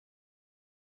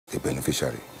a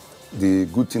beneficiary. The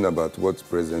good thing about what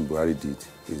President Buhari did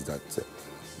is that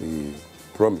he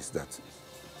promised that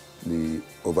the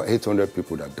over 800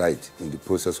 people that died in the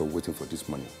process of waiting for this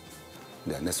money,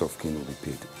 their next of kin will be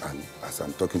paid. And as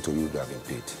I'm talking to you, they have been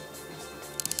paid.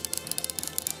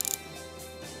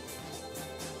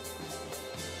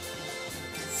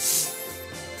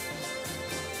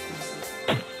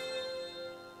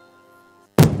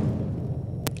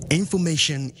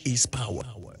 Information is power.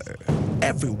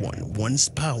 Everyone wants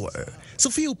power. So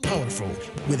feel powerful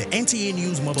with the NTA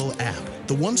News mobile app,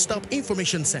 the one-stop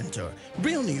information center.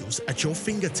 Real news at your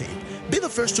fingertip. Be the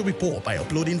first to report by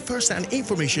uploading first-hand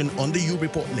information on the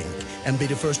YouReport link. And be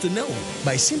the first to know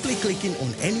by simply clicking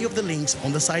on any of the links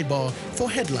on the sidebar for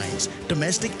headlines,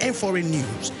 domestic and foreign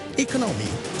news, economy,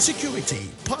 security,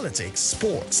 politics,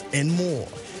 sports, and more.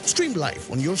 Stream live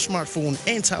on your smartphone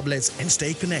and tablets and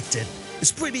stay connected.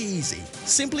 It's pretty easy.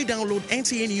 Simply download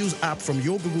NTA News app from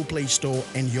your Google Play Store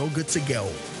and you're good to go.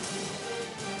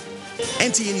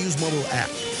 NTA News mobile app,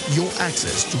 your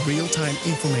access to real-time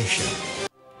information.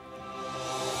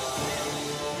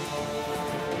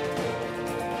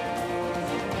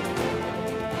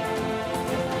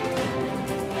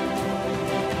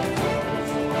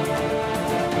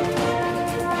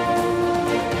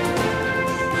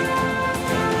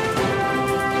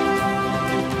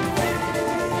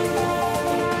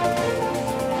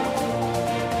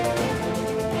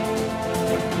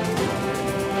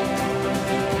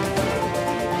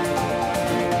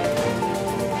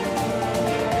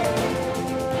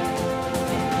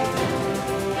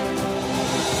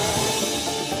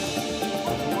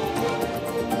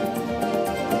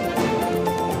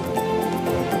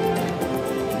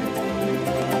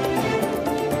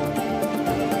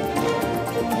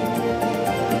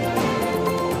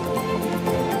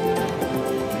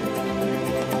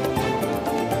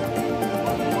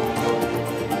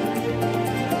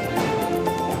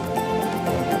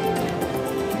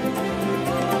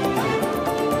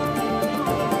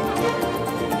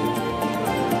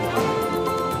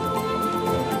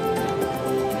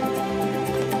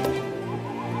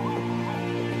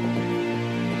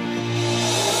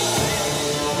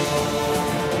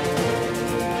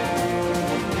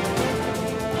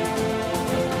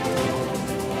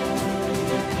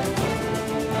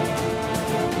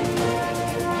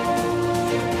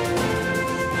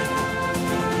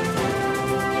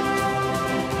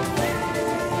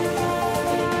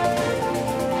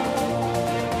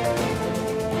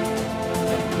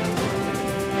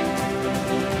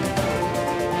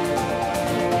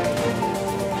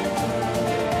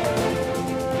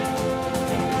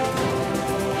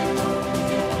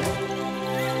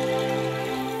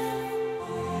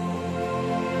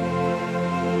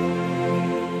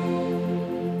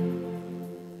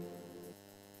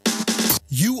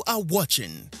 You are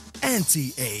watching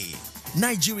NTA,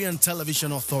 Nigerian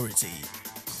Television Authority.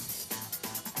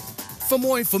 For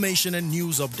more information and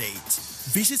news updates,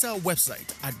 visit our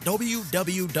website at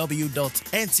www.nta.ng,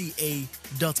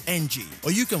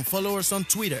 or you can follow us on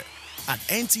Twitter at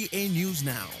NTA News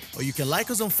Now, or you can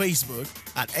like us on Facebook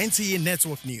at NTA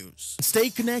Network News. Stay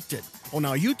connected on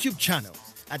our YouTube channel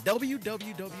at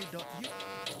www.youtube.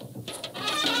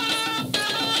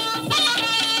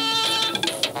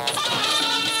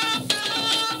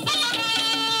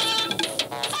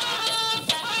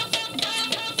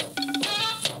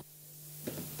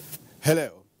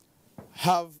 Hello.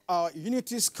 Have our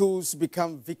unity schools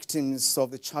become victims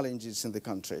of the challenges in the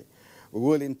country? We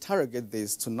will interrogate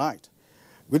this tonight.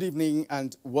 Good evening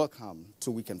and welcome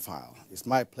to Weekend File. It's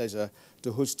my pleasure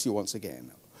to host you once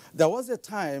again. There was a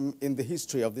time in the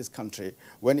history of this country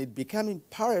when it became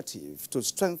imperative to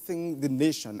strengthen the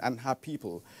nation and her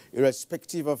people,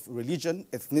 irrespective of religion,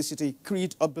 ethnicity,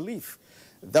 creed, or belief.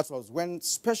 That was when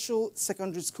special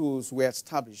secondary schools were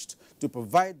established to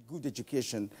provide good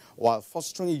education while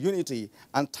fostering unity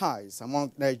and ties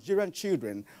among Nigerian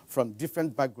children from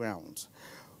different backgrounds.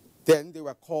 Then they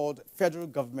were called federal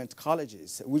government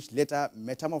colleges, which later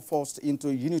metamorphosed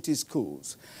into unity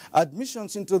schools.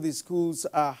 Admissions into these schools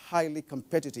are highly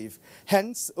competitive,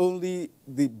 hence only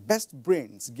the best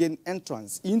brains gain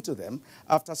entrance into them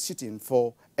after sitting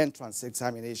for entrance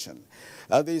examination.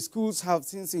 The schools have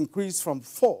since increased from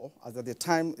 4, as at the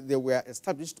time they were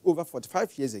established over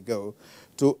 45 years ago,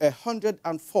 to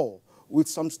 104, with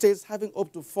some states having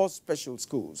up to 4 special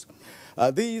schools.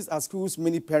 These are schools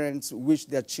many parents wish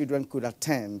their children could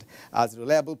attend as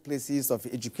reliable places of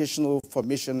educational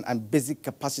formation and basic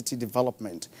capacity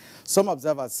development. Some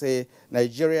observers say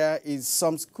Nigeria is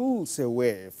some schools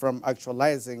away from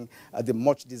actualizing the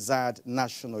much desired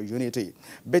national unity.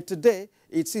 But today,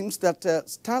 it seems that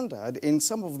standard in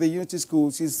some of the unity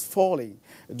schools is falling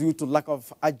due to lack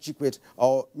of adequate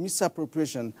or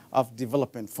misappropriation of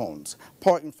development funds,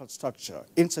 poor infrastructure,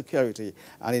 insecurity,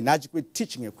 and inadequate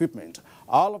teaching equipment,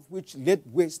 all of which laid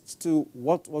waste to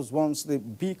what was once the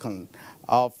beacon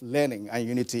of learning and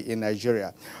unity in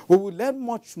Nigeria. We will learn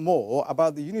much more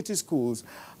about the unity schools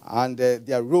and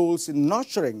their roles in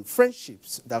nurturing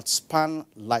friendships that span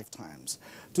lifetimes.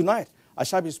 Tonight, I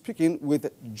shall be speaking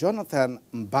with Jonathan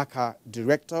Mbaka,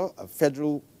 Director of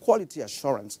Federal Quality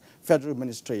Assurance, Federal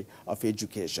Ministry of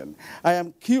Education. I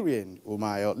am Kirian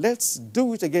Umayo. Let's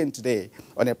do it again today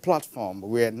on a platform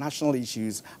where national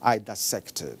issues are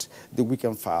dissected. The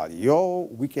Weekend File, your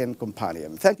weekend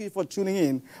companion. Thank you for tuning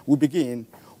in. We begin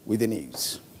with the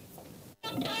news.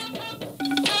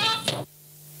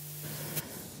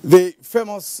 The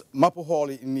famous Mapo Hall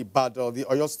in Ibadan, the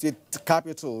Oyo State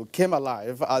capital, came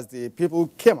alive as the people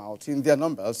came out in their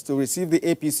numbers to receive the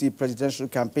APC presidential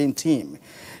campaign team.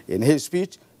 In his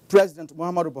speech, President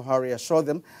Muhammadu Buhari assured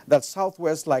them that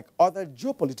Southwest, like other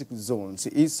geopolitical zones,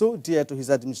 is so dear to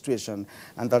his administration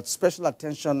and that special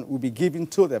attention will be given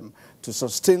to them to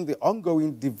sustain the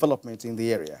ongoing development in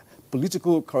the area.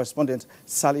 Political correspondent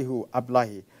Salihu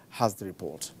Abdullahi has the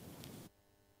report.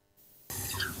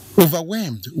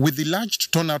 Overwhelmed with the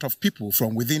large turnout of people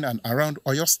from within and around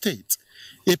Oyo State,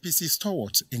 APC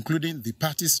stalwarts, including the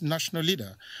party's national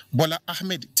leader, Bola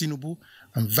Ahmed Tinubu,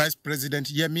 and Vice President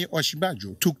Yemi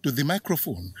Osinbajo, took to the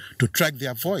microphone to track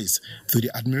their voice to the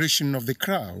admiration of the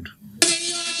crowd.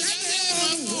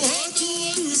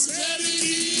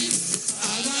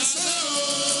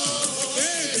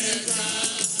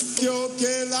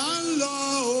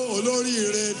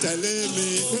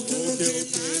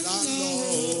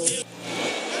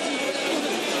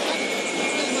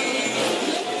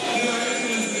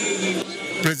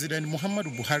 President Muhammadu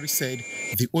Buhari said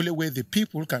the only way the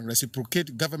people can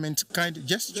reciprocate government kind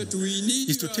gesture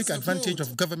is to take advantage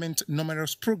of government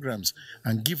numerous programs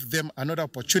and give them another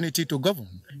opportunity to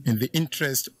govern in the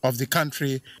interest of the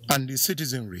country and the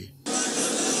citizenry.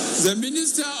 The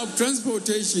Minister of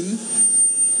Transportation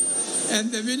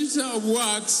and the Minister of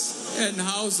Works and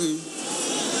Housing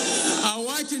are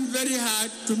working very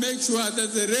hard to make sure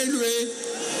that the railway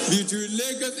between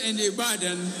Lagos and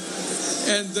Ibadan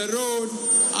and the road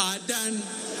are done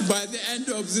by the end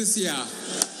of this year.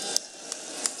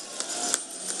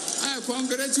 I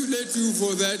congratulate you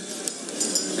for that,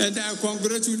 and I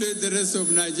congratulate the rest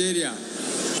of Nigeria.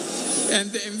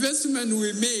 And the investment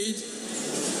we made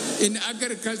in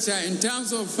agriculture in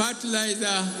terms of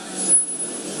fertilizer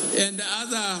and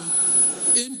other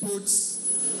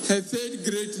inputs have paid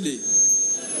greatly.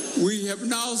 We have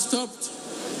now stopped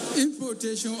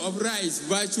importation of rice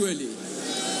virtually,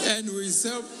 and we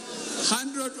serve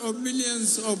hundreds of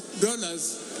millions of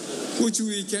dollars which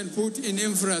we can put in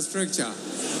infrastructure.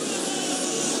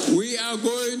 We are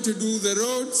going to do the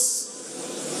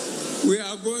roads, we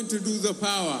are going to do the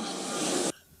power.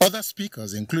 Other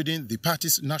speakers, including the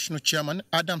party's national chairman,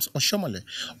 Adams Oshomole,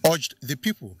 urged the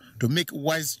people to make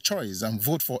wise choice and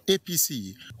vote for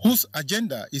APC, whose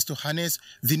agenda is to harness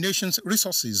the nation's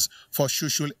resources for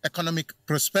social economic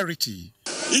prosperity.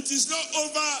 It is not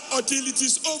over until it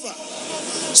is over.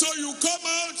 So you come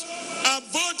out and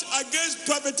vote against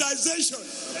privatization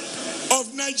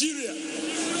of Nigeria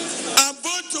and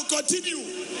vote to continue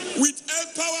with Air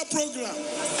Power program.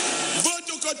 Vote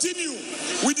to continue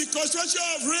with the construction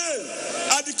of rail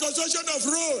and the construction of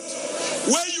road.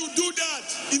 When you do that,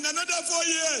 in another 4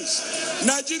 years,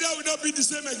 Nigeria will not be the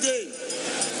same again.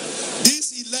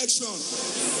 This election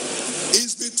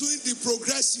is between the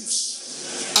progressives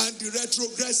and the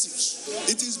retrogressives.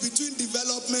 It is between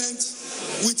development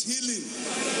with healing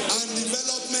and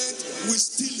development with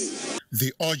stealing.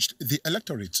 They urged the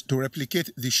electorate to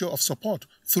replicate the show of support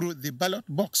through the ballot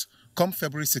box come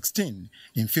February 16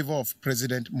 in favor of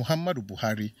President Muhammadu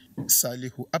Buhari.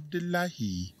 Salihu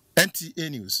Abdullahi, NTA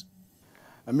News.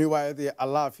 Meanwhile, the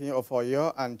Alaafin of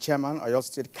Oyo and Chairman Oyo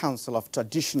State Council of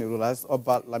Traditional Rulers,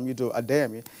 Oba Lamido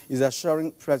Adeyemi, is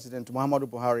assuring President Muhammadu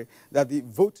Buhari that the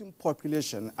voting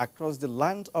population across the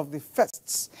land of the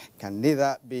firsts can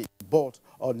neither be bought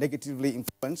or negatively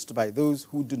influenced by those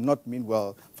who do not mean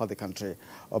well for the country.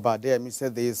 Oba Adeyemi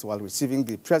said this while receiving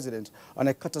the president on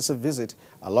a courtesy visit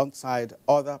alongside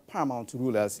other paramount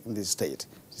rulers in the state.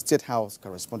 State House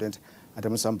correspondent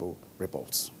Adam Sambo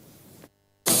reports.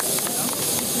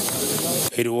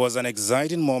 It was an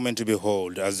exciting moment to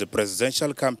behold as the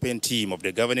presidential campaign team of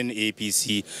the governing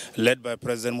APC, led by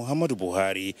President Muhammadu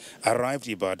Buhari, arrived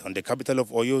Ibadan, the capital of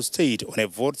Oyo State, on a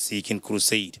vote-seeking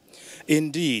crusade.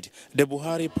 Indeed, the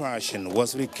Buhari passion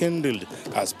was rekindled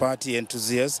as party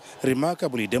enthusiasts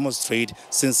remarkably demonstrate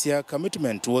sincere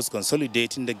commitment towards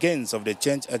consolidating the gains of the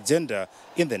change agenda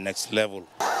in the next level.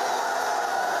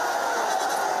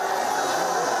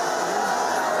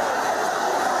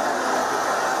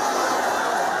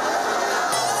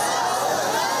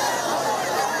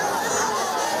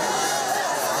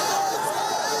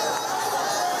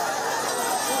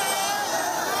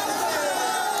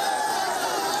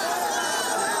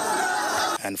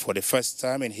 And for the first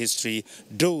time in history,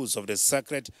 doors of the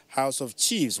Sacred House of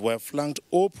Chiefs were flung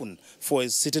open for a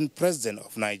sitting president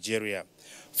of Nigeria.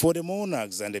 For the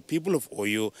monarchs and the people of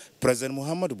Oyo, President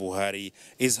Muhammadu Buhari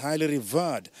is highly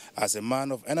revered as a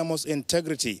man of enormous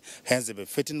integrity, hence a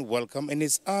befitting welcome in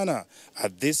his honor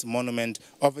at this monument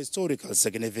of historical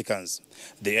significance.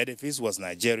 The edifice was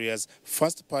Nigeria's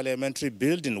first parliamentary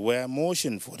building where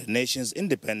motion for the nation's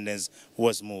independence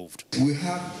was moved. We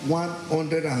have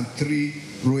 103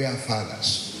 royal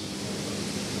fathers.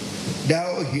 They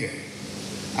are all here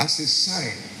as a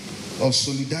sign of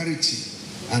solidarity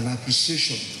and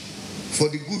appreciation for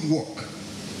the good work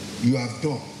you have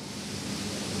done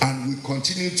and will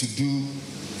continue to do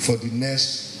for the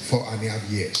next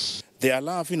 4.5 years. The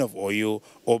Alaafin of Oyo,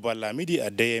 Oba Lamidi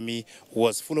Adeyemi,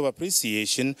 was full of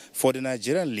appreciation for the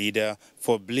Nigerian leader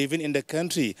for believing in the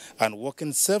country and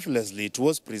working selflessly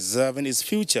towards preserving its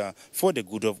future for the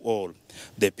good of all.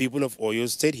 The people of Oyo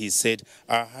State, he said,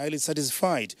 are highly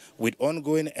satisfied with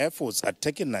ongoing efforts at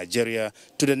taking Nigeria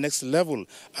to the next level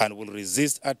and will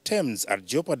resist attempts at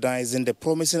jeopardizing the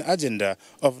promising agenda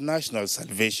of national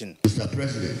salvation. Mr.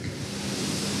 President,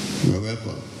 you are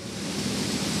welcome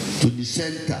to the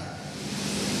center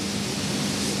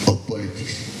of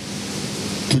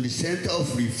politics, to the center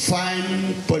of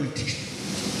refined politics.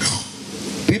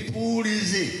 People who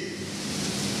reason,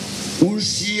 who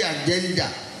see agenda,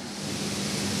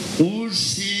 who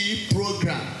see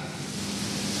program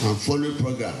and follow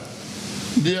program.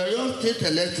 The Oyo State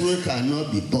electorate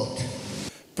cannot be bought.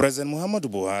 President Muhammadu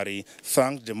Buhari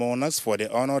thanked the monarchs for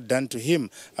the honor done to him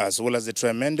as well as the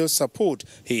tremendous support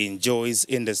he enjoys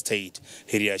in the state.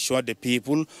 He reassured the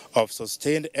people of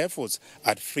sustained efforts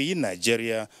at freeing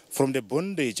Nigeria from the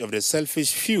bondage of the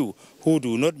selfish few who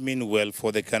do not mean well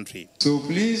for the country. So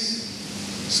please,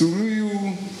 through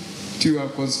you to your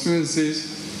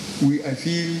constituencies, we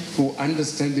appeal for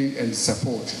understanding and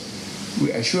support.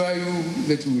 We assure you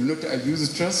that we will not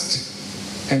abuse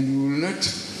trust and we will not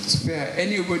spare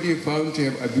anybody found to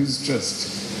have abused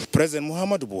trust. President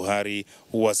Muhammadu Buhari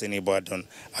was in Ibadan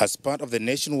as part of the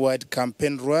nationwide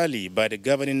campaign rally by the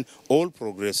governing All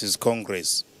Progressives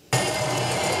Congress.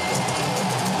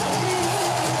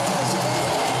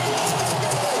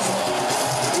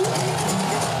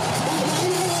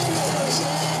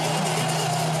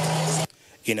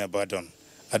 In Ibadan,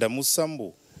 Adamu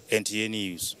Sambo, NTA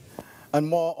News. And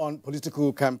more on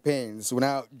political campaigns. We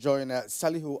now join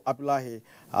Salihu Abdullahi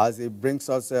as he brings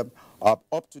us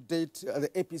up to date the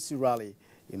APC rally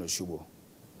in Oshubo.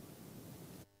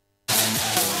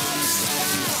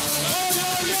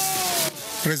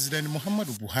 President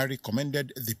Muhammadu Buhari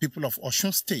commended the people of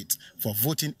Osun State for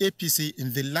voting APC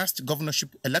in the last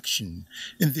governorship election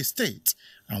in the state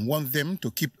and warned them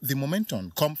to keep the momentum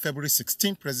come February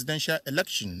 16 presidential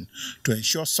election to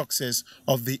ensure success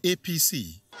of the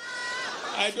APC.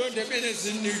 I don't have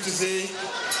anything new to say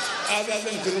other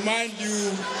than to remind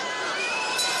you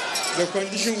the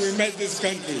condition we met this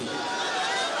country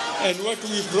and what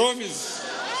we promised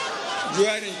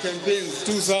during campaigns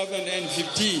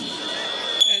 2015,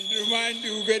 and remind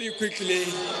you very quickly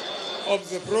of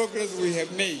the progress we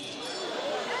have made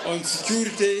on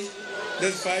security,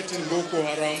 that's fighting Boko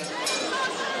Haram.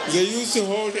 They used to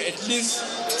hold at least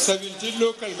 17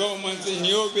 local governments in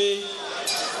Yobe,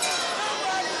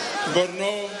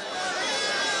 Borno,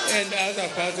 and other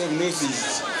parts of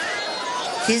Northeast.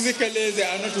 Physically, they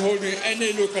are not holding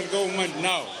any local government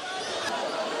now.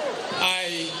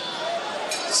 I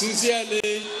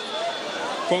sincerely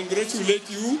congratulate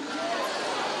you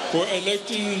for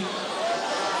electing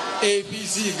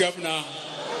APC governor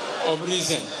of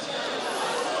recent.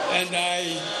 And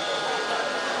I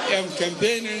am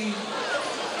campaigning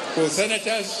for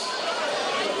senators,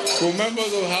 for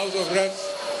members of House of Reps,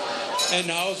 and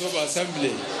House of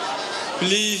Assembly.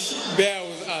 Please bear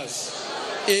with us.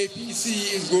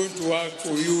 APC is going to work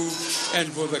for you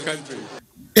and for the country.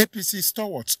 APC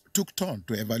stalwarts took turn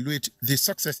to evaluate the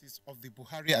successes of the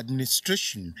Buhari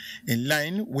administration in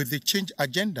line with the change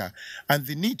agenda and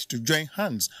the need to join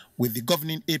hands with the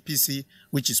governing APC,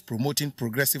 which is promoting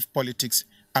progressive politics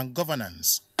and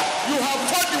governance. You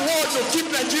have fought the war to keep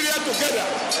Nigeria together.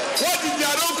 What is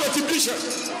their own contribution?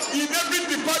 In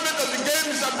every department of the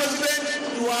game, Mr.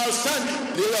 President, you are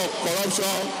outstanding. The area of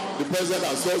corruption, the president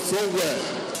has done so well.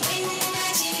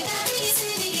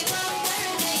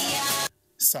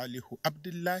 Salihu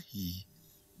Abdullahi,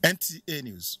 NTA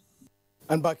News.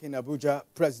 And back in Abuja,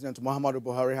 President Muhammadu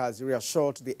Buhari has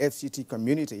reassured the FCT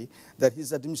community that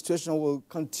his administration will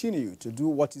continue to do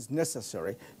what is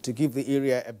necessary to give the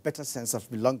area a better sense of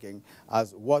belonging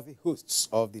as worthy hosts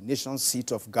of the nation's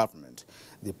seat of government.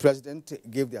 The president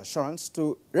gave the assurance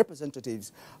to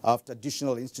representatives of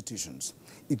traditional institutions,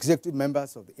 executive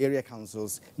members of the area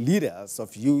councils, leaders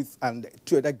of youth and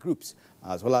trader groups,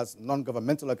 as well as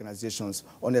non-governmental organizations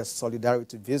on a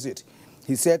solidarity visit.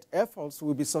 He said efforts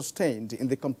will be sustained in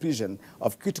the completion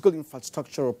of critical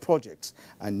infrastructural projects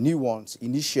and new ones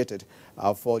initiated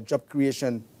for job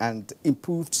creation and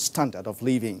improved standard of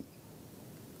living.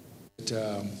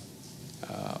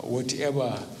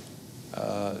 Whatever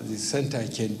the center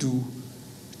can do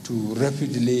to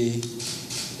rapidly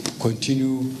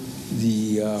continue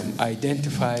the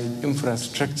identified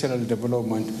infrastructural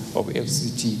development of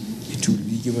FCT, it will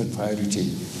be given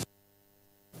priority.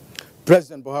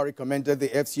 President Buhari commended the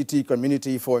FCT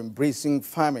community for embracing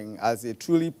farming as a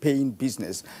truly paying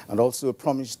business and also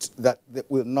promised that they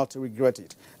will not regret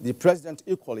it. The president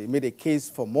equally made a case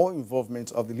for more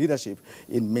involvement of the leadership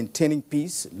in maintaining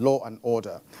peace, law and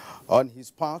order. On his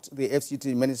part, the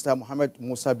FCT Minister Mohammed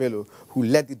Musa Bello, who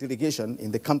led the delegation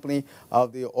in the company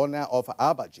of the owner of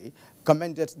Abuja,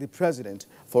 commended the president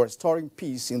for restoring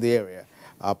peace in the area,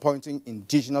 appointing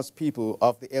indigenous people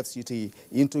of the FCT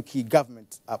into key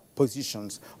government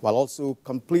positions while also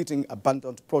completing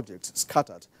abandoned projects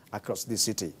scattered across the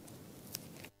city.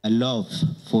 A love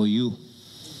for you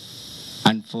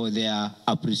and for their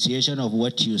appreciation of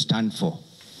what you stand for.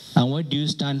 And what do you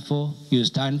stand for? You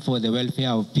stand for the welfare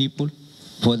of people,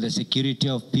 for the security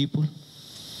of people,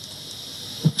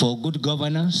 for good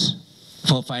governance,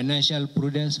 for financial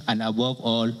prudence, and above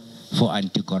all, for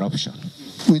anti-corruption.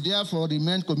 We therefore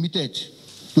remain committed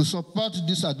to support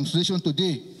this administration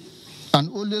today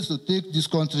and always to take this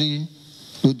country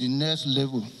to the next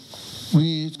level.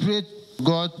 We pray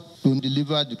God to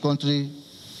deliver the country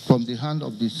from the hand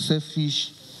of the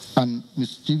selfish and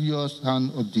mischievous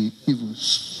hand of the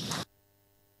evils.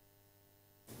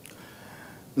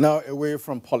 Now, away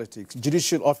from politics,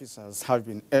 judicial officers have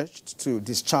been urged to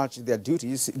discharge their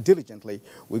duties diligently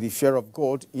with the fear of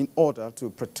God in order to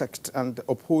protect and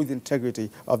uphold the integrity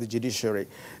of the judiciary.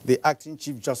 The acting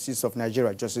Chief Justice of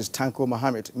Nigeria, Justice Tanko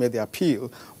Mohammed, made the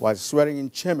appeal while swearing in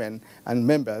chairmen and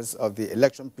members of the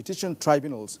election petition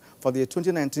tribunals for the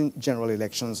 2019 general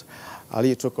elections.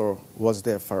 Ali Tokoro was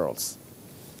there for us.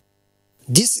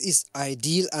 This is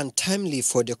ideal and timely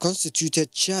for the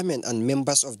constituted chairmen and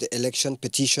members of the election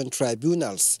petition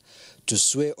tribunals to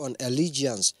swear on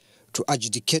allegiance to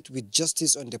adjudicate with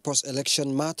justice on the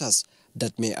post-election matters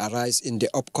that may arise in the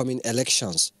upcoming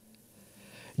elections.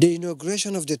 The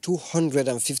inauguration of the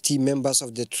 250 members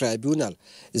of the tribunal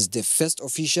is the first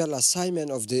official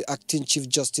assignment of the acting Chief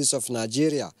Justice of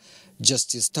Nigeria,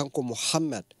 Justice Tanko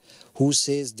Mohammed, who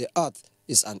says the oath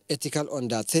is an ethical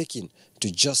undertaking to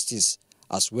justice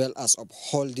as well as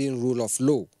upholding rule of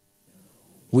law.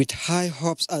 With high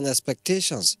hopes and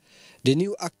expectations, the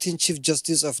new acting Chief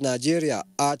Justice of Nigeria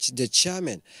urged the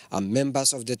chairman and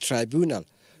members of the tribunal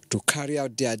to carry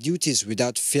out their duties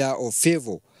without fear or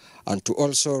favor and to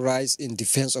also rise in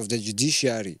defense of the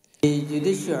judiciary. The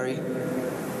judiciary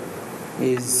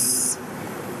is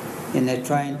in a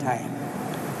trying time.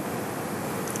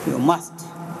 You must,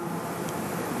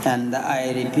 and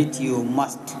I repeat, you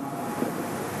must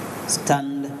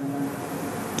stand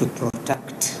to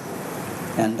protect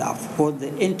and uphold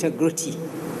the integrity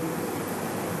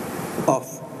of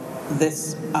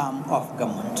this arm of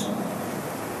government.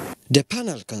 The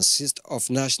panel consists of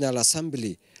National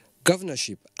Assembly,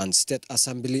 Governorship and State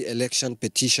Assembly election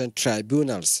petition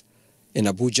tribunals. In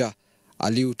Abuja,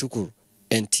 Aliu Tukur,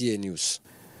 NTA News.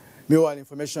 Meanwhile,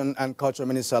 Information and Culture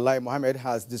Minister Lai Mohammed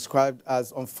has described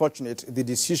as unfortunate the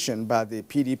decision by the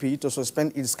PDP to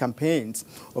suspend its campaigns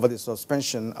over the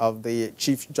suspension of the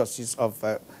Chief Justice of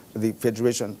the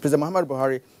Federation. President Muhammadu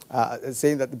Buhari is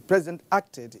saying that the president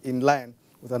acted in line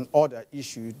with an order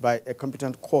issued by a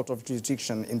competent court of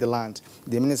jurisdiction in the land.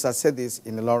 The minister said this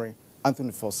in the Lorry.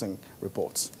 Anthony Forsing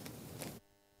reports.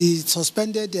 He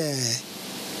suspended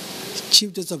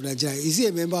Chief Justice of Nigeria, is he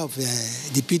a member of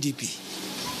the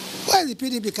PDP? Why is the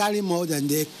PDP carrying more than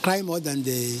they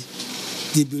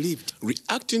believed?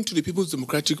 Reacting to the People's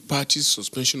Democratic Party's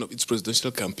suspension of its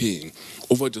presidential campaign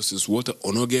over Justice Walter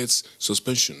Onoge's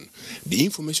suspension, the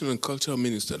Information and Cultural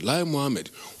Minister, Lai Mohammed,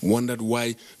 wondered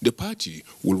why the party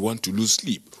would want to lose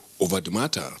sleep over the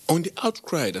matter. On the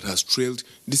outcry that has trailed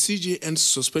the CJN's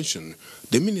suspension,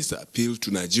 the minister appealed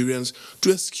to Nigerians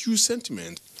to eschew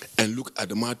sentiment and look at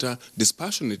the matter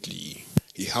dispassionately.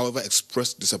 He, however,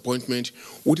 expressed disappointment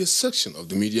with a section of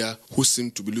the media who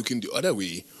seemed to be looking the other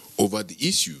way over the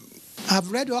issue.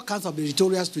 I've read all kinds of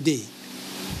editorials today,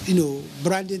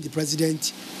 branding the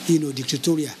president,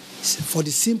 dictatorial, for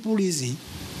the simple reason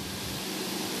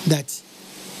that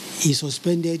he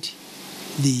suspended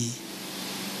the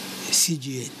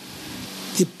CGN.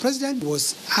 The president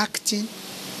was acting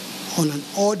on an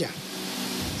order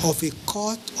of a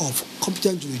court of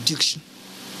competent jurisdiction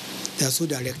that so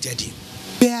directed him.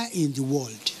 Where in the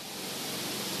world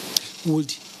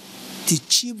would the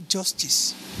Chief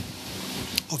Justice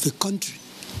of a country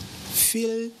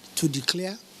fail to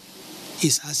declare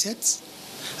his assets?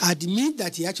 Admit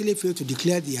that he actually failed to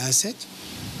declare the asset?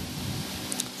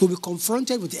 Will be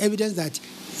confronted with evidence that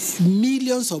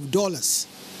millions of dollars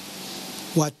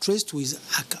were traced to his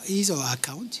or her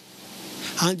account,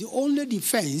 and the only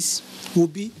defense will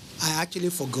be, I actually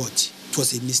forgot, it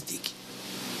was a mistake.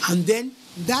 And then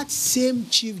that same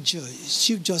Chief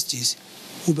Justice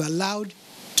will be allowed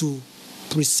to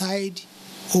preside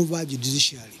over the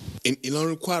judiciary. In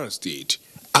Ilorin, Kwara State,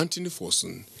 Anthony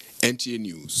Forson, NTA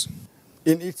News.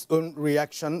 In its own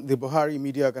reaction, the Buhari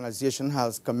Media Organization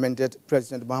has commended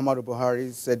President Muhammadu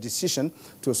Buhari's decision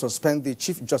to suspend the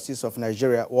Chief Justice of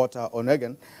Nigeria, Walter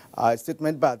Onoge. A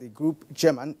statement by the group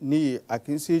chairman, Niyi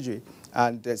Akinsiji,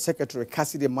 and Secretary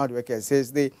Cassidy Madueke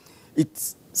says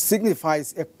it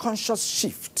signifies a conscious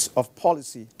shift of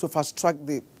policy to fast-track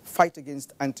the fight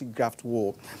against anti-graft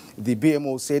war. The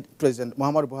BMO said President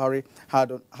Muhammadu Buhari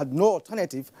had no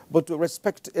alternative but to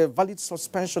respect a valid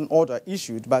suspension order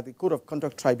issued by the Code of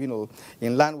Conduct Tribunal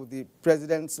in line with the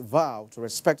president's vow to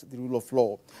respect the rule of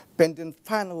law, pending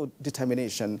final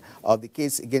determination of the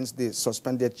case against the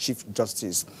suspended Chief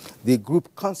Justice. The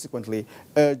group consequently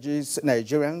urges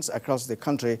Nigerians across the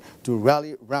country to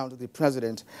rally round the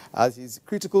president at his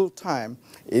critical time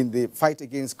in the fight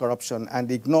against corruption and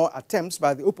ignore attempts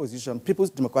by the opposition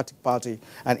People's Democratic Party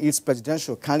and its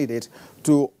presidential candidate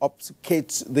to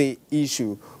obfuscate the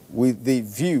issue with the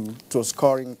view to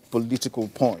scoring political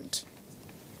points.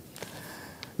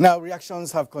 Now,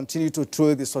 reactions have continued to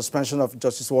throw the suspension of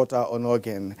Justice Walter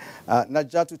Onoge.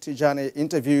 Najatu Tijani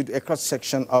interviewed a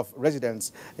cross-section of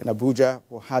residents in Abuja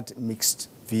who had mixed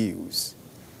views.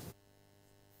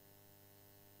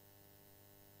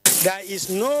 There is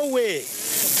no way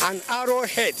an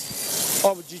arrowhead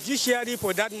of judiciary,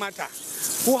 for that matter,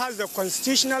 who has the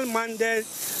constitutional mandate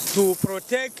to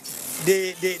protect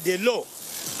the law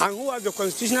and who has the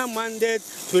constitutional mandate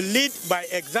to lead by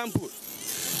example,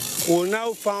 will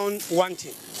now found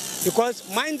wanting. Because,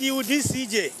 mind you, this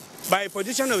CJ, by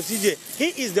position of CJ,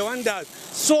 he is the one that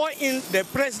saw in the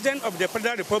president of the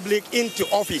Federal Republic into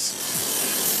office.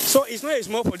 So it's not a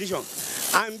small position.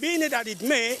 And being it that it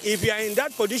may, if you are in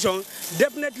that position,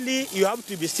 definitely you have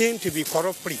to be seen to be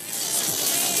corrupt-free.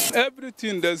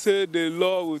 Everything they say the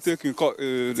law will take in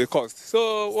the cost.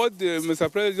 So what the Mr.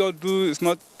 President do is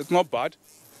not bad.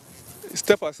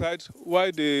 Step aside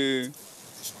why the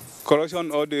corruption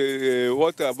or the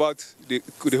what about the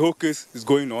whole case is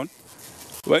going on.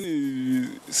 When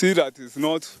you see that it's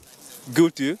not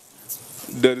guilty,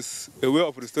 there is a way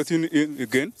of restarting it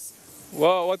again.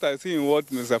 Well, what I see in what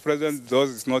Mr. President does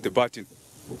is not a bad thing.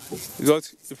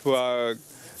 Because if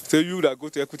say you that go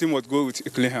to equity must go with a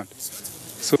clean hand.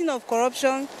 So, speaking of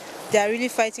corruption, they are really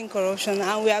fighting corruption,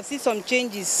 and we have seen some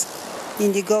changes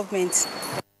in the government.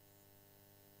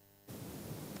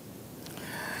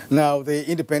 Now, the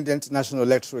Independent National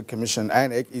Electoral Commission,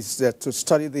 INEC, is to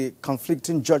study the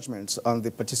conflicting judgments on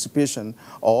the participation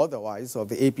or otherwise of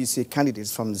the APC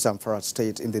candidates from Zamfara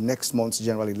State in the next month's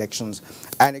general elections.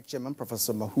 INEC Chairman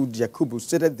Professor Mahood Yakubu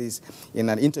stated this in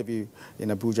an interview in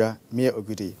Abuja. Mia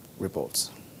Ogudi reports.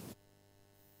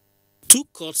 Two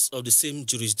courts of the same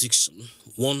jurisdiction,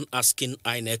 one asking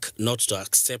INEC not to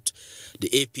accept the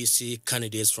APC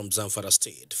candidates from Zamfara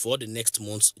State for the next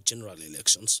month's general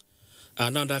elections,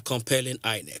 another compelling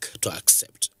INEC to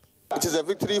accept. It is a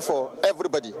victory for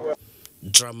everybody.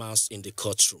 Dramas in the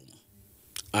courtroom.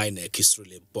 INEC is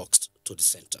really boxed to the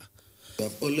center. We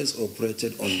have always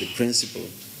operated on the principle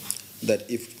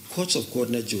that if courts of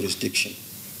coordinate jurisdiction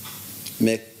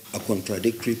make a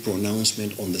contradictory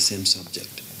pronouncement on the same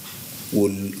subject,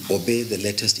 will obey the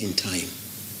latest in time.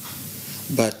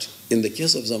 But in the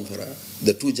case of Zamfara,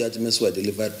 the two judgments were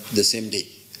delivered the same day.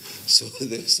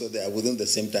 So they are within the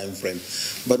same time frame.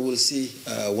 But we'll see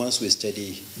once we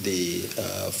study the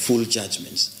full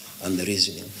judgments and the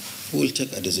reasoning, we'll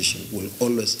take a decision. We'll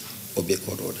always obey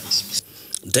court orders.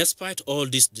 Despite all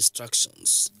these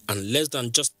distractions, and less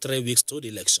than just 3 weeks to the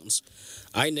elections,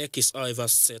 INEC is however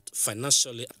set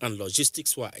financially and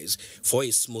logistics-wise for a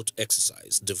smooth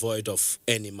exercise, devoid of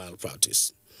any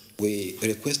malpractice. We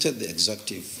requested the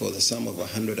executive for the sum of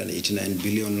 189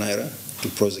 billion naira to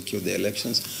prosecute the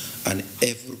elections, and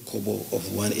every kobo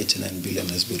of 189 billion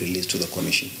has been released to the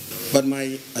commission. But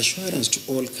my assurance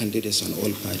to all candidates and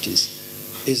all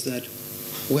parties is that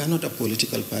we are not a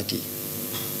political party.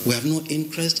 We have no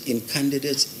interest in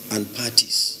candidates and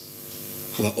parties.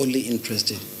 We are only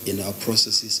interested in our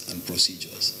processes and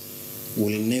procedures. We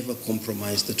will never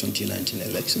compromise the 2019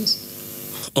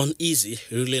 elections. Uneasy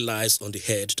really lies on the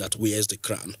head that wears the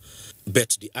crown.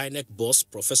 But the INEC boss,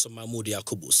 Professor Mahmoud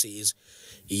Yakubu, says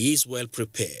he is well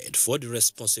prepared for the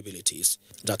responsibilities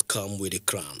that come with the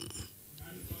crown.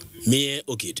 Mie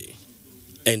Ogidi,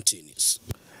 NT News.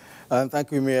 And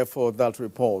thank you, Mayor, for that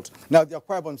report. Now, the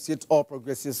Akwa Ibom State All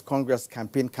Progressives Congress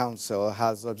Campaign Council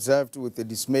has observed with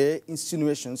dismay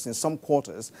insinuations in some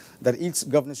quarters that its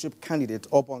governorship candidate,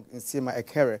 Obong Nsima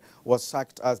Ekere, was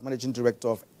sacked as managing director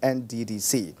of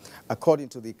NDDC. According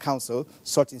to the council,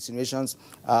 such insinuations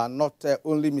are not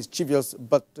only mischievous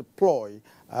but a ploy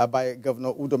by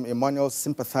Governor Udom Emmanuel's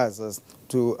sympathizers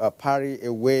to parry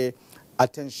away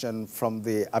attention from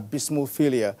the abysmal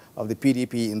failure of the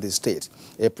PDP in the state.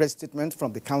 A press statement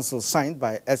from the council signed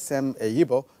by SM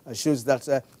Eyibo shows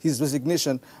that his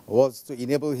resignation was to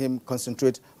enable him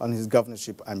concentrate on his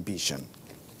governorship ambition.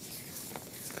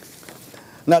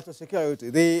 Now to security.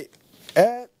 The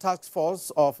Air Task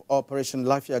Force of Operation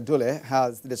Lafia Dole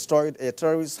has destroyed a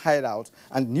terrorist hideout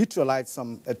and neutralized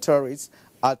some terrorists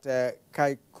at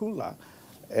Kaikula,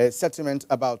 a settlement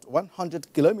about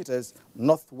 100 kilometers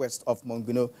northwest of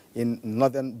Monguno in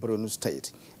northern Borno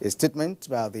State. A statement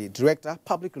by the Director,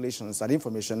 Public Relations and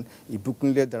Information,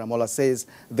 Ibukunle Daramola, says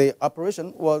the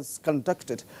operation was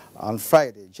conducted on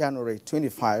Friday, January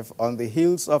 25, on the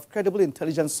heels of credible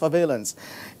intelligence surveillance,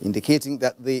 indicating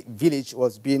that the village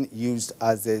was being used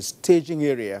as a staging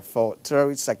area for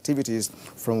terrorist activities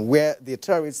from where the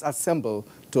terrorists assemble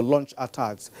to launch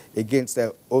attacks against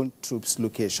their own troops'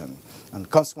 location. And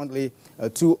consequently,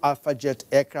 2 Alpha Jet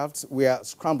aircrafts were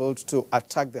scrambled to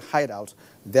attack the hideout,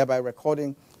 thereby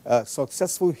recording a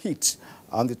successful hit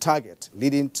on the target,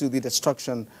 leading to the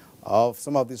destruction of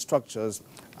some of the structures,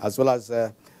 as well as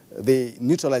the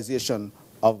neutralization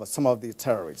of some of the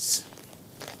terrorists.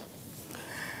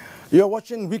 You're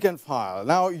watching Weekend File.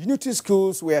 Now, unity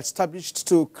schools were established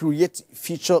to create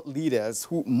future leaders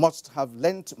who must have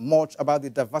learnt much about the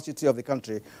diversity of the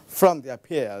country from their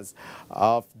peers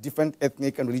of different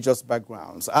ethnic and religious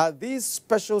backgrounds. Are these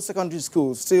special secondary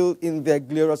schools still in their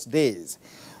glorious days?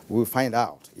 We'll find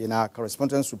out in our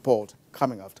correspondence report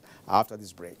coming up after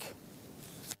this break.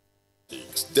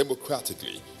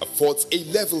 Democratically affords a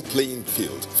level playing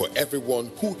field for everyone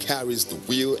who carries the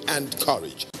will and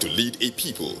courage to lead a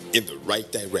people in the right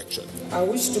direction. I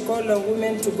wish to call on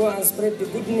women to go and spread the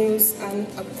good news and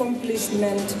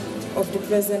accomplishment of the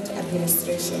present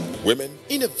administration. Women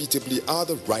inevitably are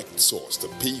the right source to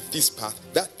pave this path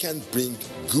that can bring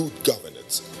good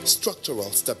governance,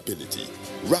 structural stability,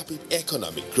 rapid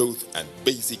economic growth, and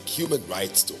basic human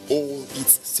rights to all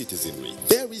its citizenry.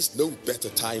 There is no better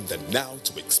time than now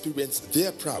to experience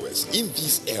their prowess in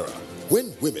this era,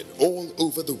 when women all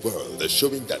over the world are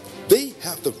showing that they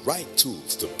have the right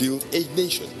tools to build a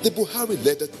nation. The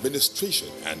Buhari-led administration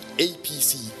and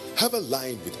APC have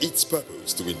aligned with its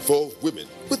purpose to involve women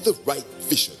with the right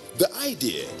vision. The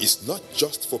idea is not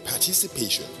just for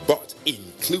participation, but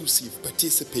inclusive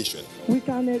participation. We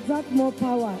can exert more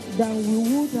power than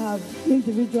we would have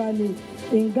individually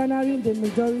in garnering the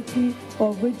majority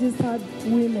of registered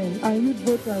women and youth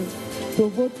voters to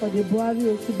vote for the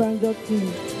Buhari-Osinbajo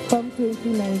team come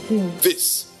 2019.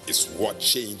 This is what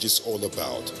change is all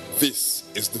about. This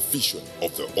is the vision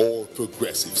of the All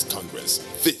Progressives Congress.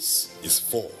 This is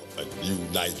for a new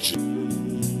Nigeria.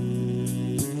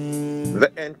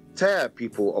 The entire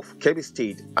people of Kebbi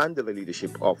State, under the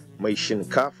leadership of Maishin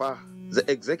Kafa, the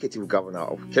executive governor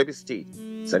of Kebbi State,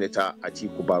 Senator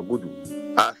Atiku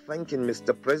Bagudu, are thanking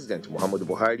Mr. President Muhammadu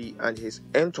Buhari and his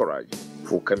entourage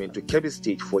for coming to Kebbi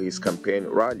State for his campaign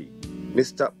rally.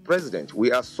 Mr. President,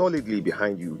 we are solidly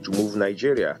behind you to move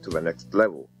Nigeria to the next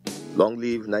level. Long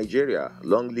live Nigeria,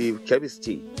 long live Kebbi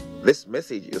State. This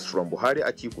message is from Buhari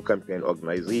Atiku Campaign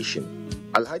Organization.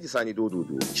 Alhaji Sani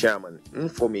Dododo, Chairman,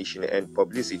 Information and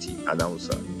Publicity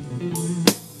Announcer.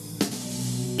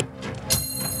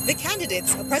 The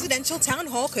Candidates, a presidential town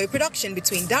hall co-production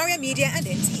between Daria Media and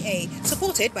NTA,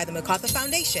 supported by the MacArthur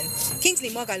Foundation.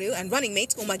 Kingsley Mogalu and running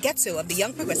mate Umar Getso of the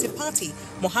Young Progressive Party,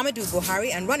 Muhammadu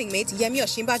Buhari and running mate Yemi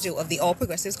Osinbajo of the All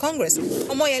Progressives Congress,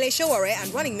 Omoyele Sowore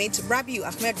and running mate Rabiu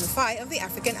Ahmed Rufai of the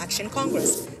African Action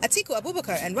Congress, Atiku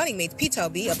Abubakar and running mate Peter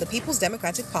Obi of the People's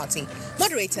Democratic Party.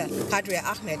 Moderator, Kadria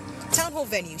Ahmed. Town hall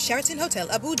venue, Sheraton Hotel,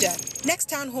 Abuja. Next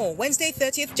town hall, Wednesday,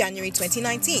 30th January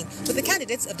 2019, with the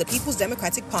candidates of the People's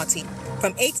Democratic Party,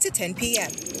 from 8 to 10 p.m.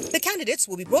 The candidates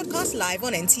will be broadcast live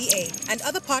on NTA and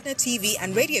other partner TV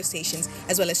and radio stations,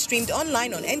 as well as streamed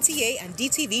online on NTA and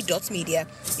DTV.media.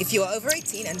 If you are over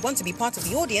 18 and want to be part of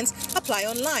the audience, apply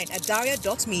online at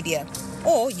daria.media.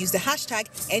 Or use the hashtag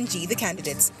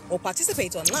NGTheCandidates, or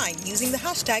participate online using the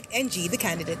hashtag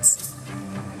NGTheCandidates.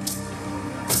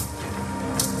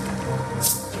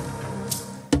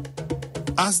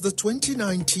 As the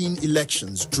 2019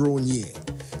 elections draw near,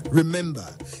 remember,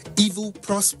 evil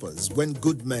prospers when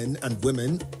good men and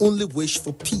women only wish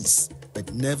for peace,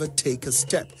 but never take a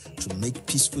step to make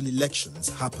peaceful elections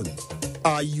happen.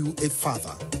 Are you a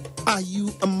father? Are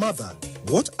you a mother?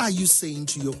 What are you saying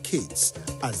to your kids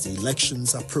as the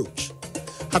elections approach?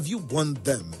 Have you warned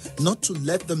them not to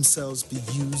let themselves be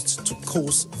used to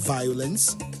cause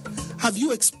violence? Have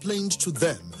you explained to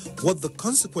them what the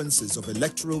consequences of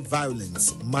electoral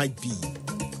violence might be?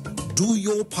 Do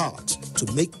your part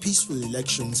to make peaceful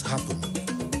elections happen.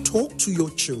 Talk to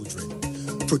your children.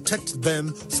 Protect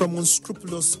them from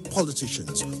unscrupulous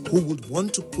politicians who would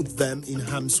want to put them in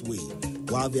harm's way,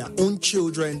 while their own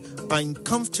children are in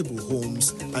comfortable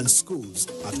homes and schools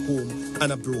at home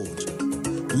and abroad.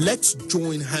 Let's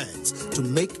join hands to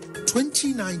make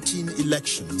 2019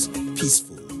 elections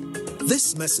peaceful.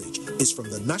 This message is from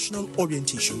the National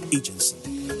Orientation Agency.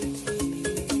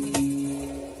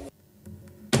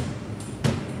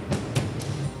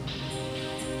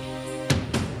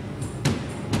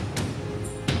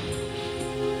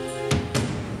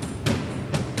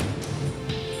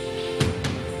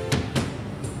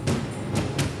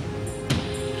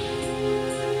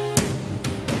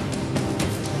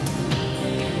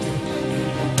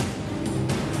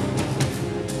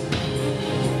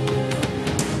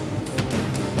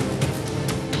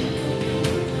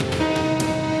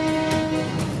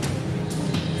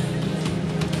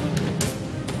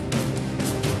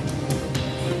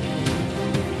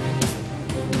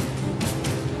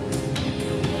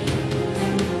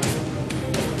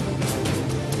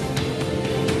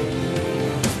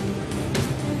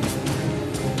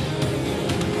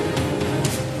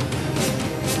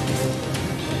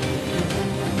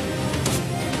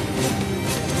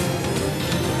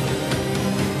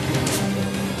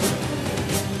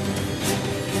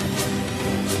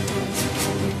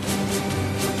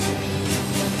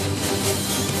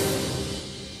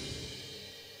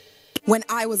 When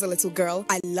I was a little girl,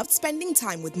 I loved spending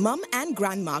time with Mum and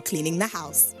Grandma cleaning the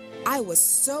house. I was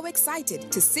so excited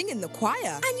to sing in the choir.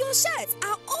 And your shirts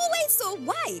are always so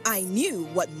white. I knew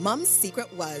what Mum's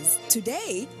secret was.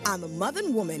 Today, I'm a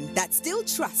modern woman that still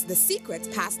trusts the secrets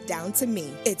passed down to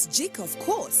me. It's Jik, of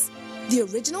course. The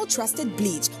original trusted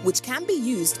bleach, which can be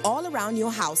used all around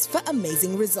your house for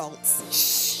amazing results.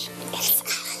 Shh, it's our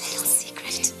little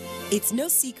secret. It's no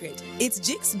secret. It's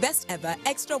Jik's best ever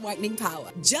extra whitening power.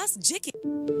 Just Jik it.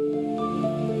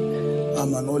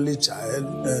 I'm an only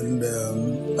child, and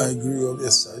I grew up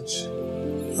as such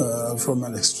from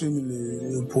an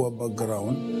extremely poor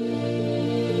background.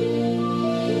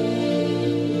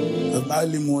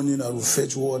 Early morning, I would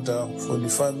fetch water for the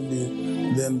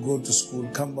family, then go to school,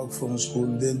 come back from school,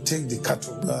 then take the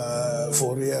cattle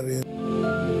for rearing.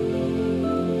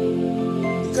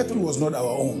 The cattle was not our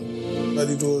own, but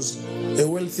it was a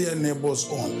wealthier neighbor's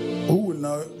own, who will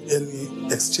now, in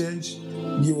exchange,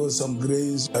 give us some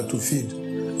grains to feed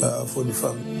for the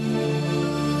family.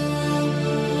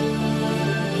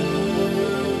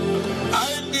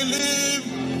 I believe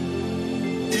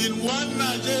in one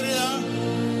Nigeria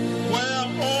where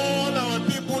all our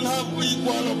people have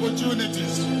equal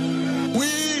opportunities.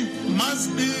 We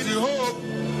must be the hope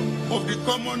of the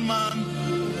common man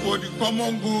for the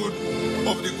common good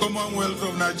of the Commonwealth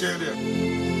of Nigeria.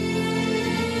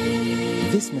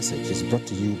 This message is brought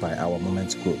to you by our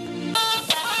Moments Group.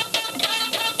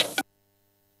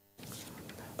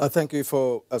 Thank you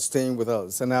for staying with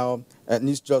us. And now,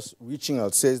 news just reaching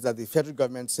out says that the federal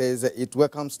government says that it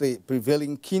welcomes the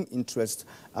prevailing keen interest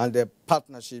and the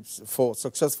partnerships for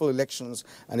successful elections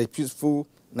and a peaceful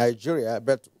Nigeria,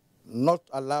 but not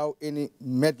allow any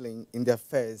meddling in the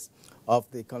affairs of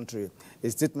the country.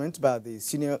 A statement by the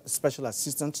Senior Special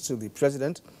Assistant to the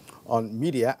President on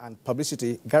Media and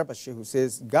Publicity, Garba Shehu,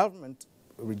 says government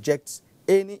rejects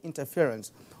any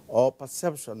interference or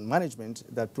perception management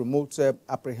that promotes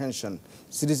apprehension,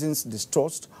 citizens'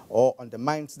 distrust, or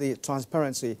undermines the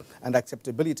transparency and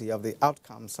acceptability of the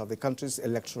outcomes of the country's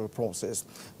electoral process.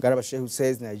 Garba Shehu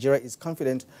says Nigeria is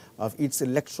confident of its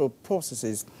electoral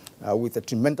processes with a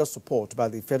tremendous support by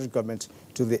the federal government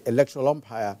to the electoral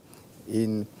umpire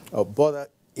in both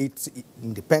its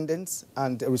independence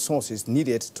and resources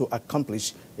needed to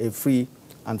accomplish a free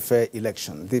and fair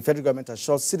election. The federal government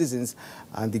assures citizens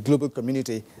and the global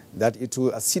community that it will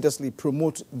assiduously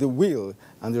promote the will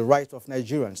and the right of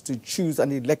Nigerians to choose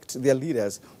and elect their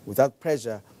leaders without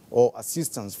pressure or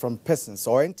assistance from persons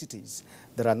or entities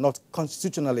that are not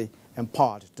constitutionally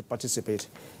empowered to participate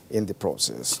in the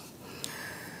process.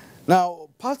 Now,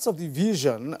 parts of the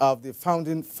vision of the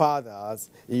founding fathers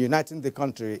in uniting the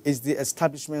country is the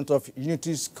establishment of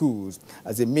unity schools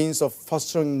as a means of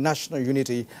fostering national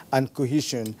unity and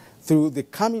cohesion through the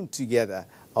coming together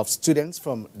of students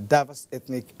from diverse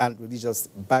ethnic and religious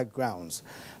backgrounds.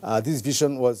 This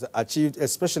vision was achieved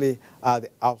especially at the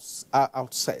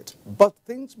outset, but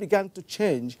things began to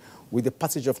change with the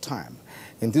passage of time.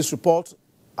 In this report,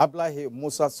 Ablahe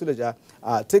Musa Suleja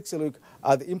takes a look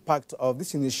at the impact of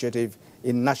this initiative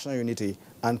in national unity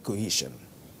and cohesion.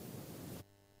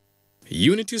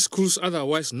 Unity schools,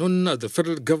 otherwise known as the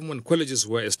federal government colleges,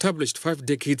 were established 5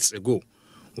 decades ago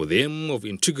with the aim of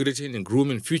integrating and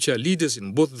grooming future leaders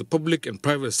in both the public and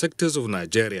private sectors of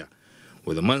Nigeria,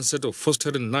 with the mindset of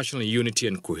fostering national unity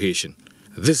and cohesion.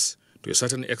 This, to a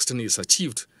certain extent, is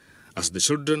achieved as the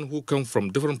children who come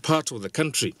from different parts of the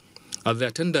country at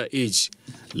their tender age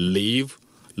live,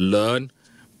 learn,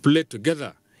 play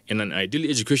together in an ideal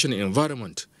educational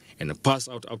environment and pass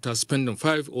out after spending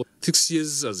 5 or 6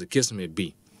 years as the case may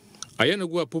be. A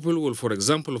Yanagua pupil will, for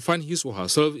example, find his or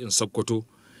herself in Sokoto,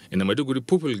 and a Maiduguri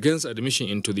pupil gains admission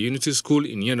into the Unity School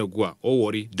in Yanagua,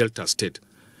 Owori, Delta State.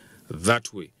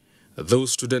 That way,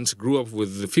 those students grew up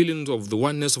with the feeling of the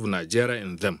oneness of Nigeria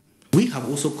in them. We have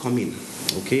also come in,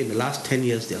 in the last 10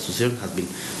 years, the association has been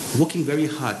working very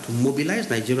hard to mobilize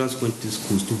Nigerians going to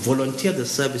schools, to volunteer their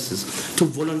services, to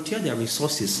volunteer their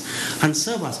resources, and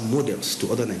serve as models to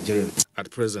other Nigerians.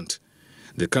 At present,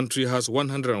 the country has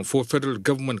 104 federal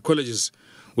government colleges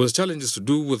with challenges to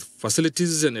do with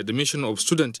facilities and admission of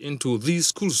students into these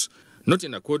schools, not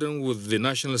in accordance with the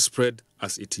national spread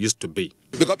as it used to be.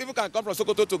 Because people can come from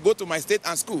Sokoto to go to my state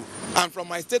and school, and from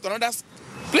my state to another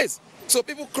place. So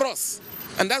people cross,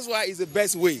 and that's why it's the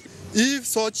best way. If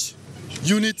such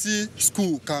unity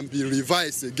school can be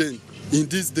revised again in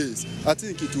these days, I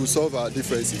think it will solve our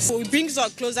differences. It brings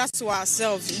us closer to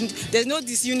ourselves. There's no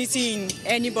disunity in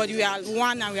anybody. We are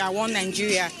one and we are one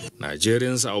Nigeria.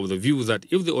 Nigerians are of the view that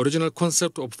if the original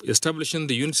concept of establishing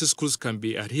the unity schools can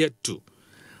be adhered to,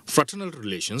 fraternal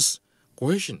relations,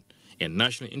 cohesion, and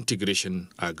national integration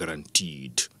are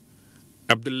guaranteed.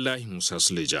 Abdullahi Musa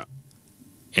Suleja,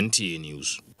 NTA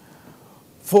News.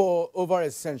 For over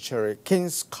a century,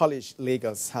 King's College,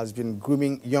 Lagos has been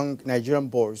grooming young Nigerian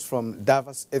boys from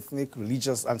diverse ethnic,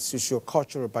 religious, and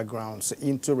socio-cultural backgrounds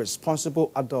into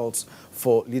responsible adults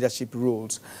for leadership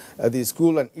roles. The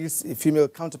school and its female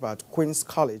counterpart, Queen's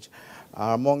College,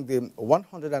 are among the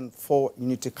 104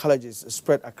 unity colleges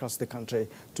spread across the country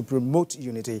to promote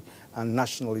unity and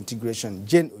national integration.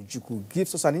 Jane Ojukwu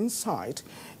gives us an insight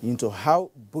into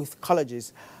how both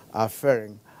colleges are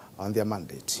faring on their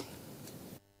mandate.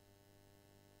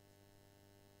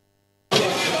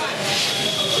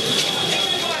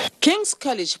 King's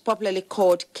College, popularly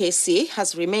called KC,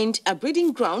 has remained a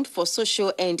breeding ground for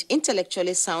social and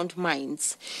intellectually sound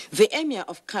minds. The Emir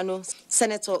of Kano,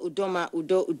 Senator Udoma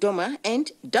Udo Udoma,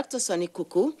 and Dr. Sonny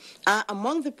Kuku are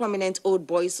among the prominent old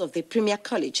boys of the Premier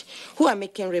College who are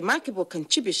making remarkable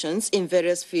contributions in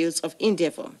various fields of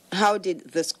endeavor. How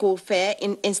did the school fare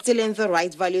in instilling the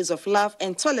right values of love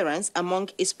and tolerance among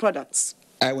its products?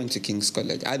 I went to King's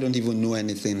College. I don't even know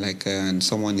anything like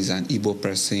someone is an Igbo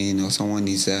person or someone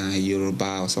is a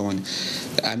Yoruba or someone.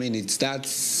 I mean,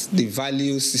 that's the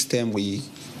value system we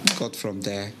got from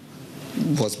there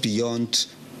was beyond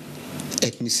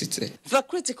ethnicity. The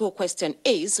critical question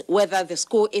is whether the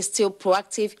school is still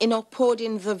proactive in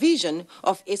upholding the vision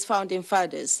of its founding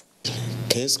fathers.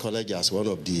 King's College, as one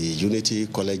of the Unity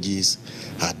colleges,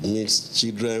 admits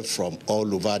children from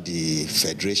all over the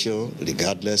Federation,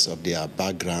 regardless of their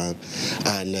background,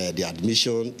 and the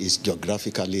admission is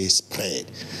geographically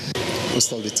spread.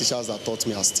 Most of the teachers that taught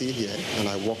me are still here, and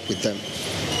I work with them.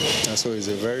 And so it's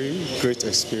a very great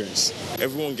experience.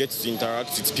 Everyone gets to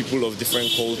interact with people of different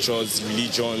cultures,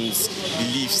 religions,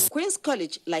 beliefs. Queen's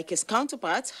College, like its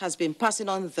counterparts, has been passing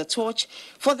on the torch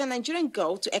for the Nigerian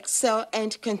girl to excel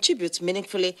and contribute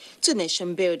meaningfully to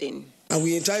nation building. And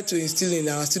we try to instill in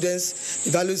our students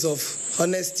the values of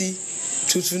honesty,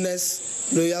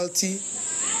 truthfulness, loyalty,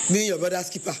 being your brother's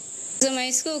keeper. So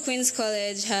my school, Queen's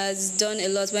College, has done a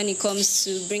lot when it comes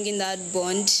to bringing that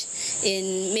bond,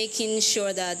 in making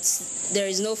sure that there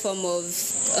is no form of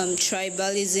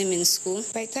tribalism in school.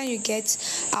 By the time you get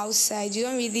outside, you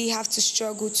don't really have to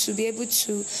struggle to be able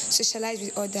to socialize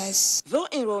with others. Though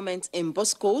enrollment in both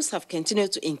schools have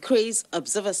continued to increase,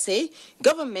 observers say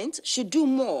government should do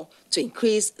more to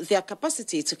increase their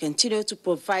capacity to continue to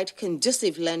provide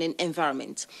conducive learning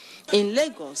environment. In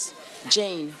Lagos,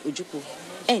 Jane Ujuku,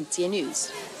 NTA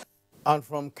News. And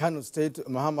from Kano State,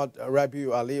 Muhammad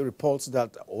Rabiu Ali reports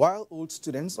that while old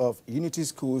students of Unity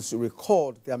schools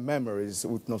record their memories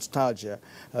with nostalgia,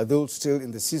 those still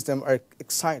in the system are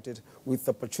excited with the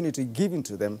opportunity given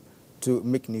to them to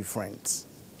make new friends.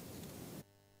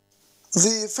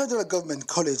 The Federal Government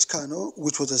College Kano,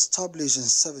 which was established in the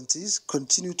 70s,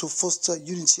 continued to foster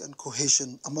unity and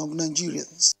cohesion among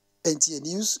Nigerians. NTA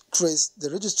News traced the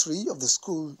registry of the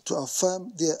school to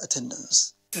affirm their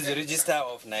attendance. This is the register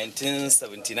of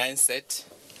 1979 set.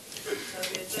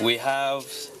 We have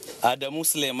Adamu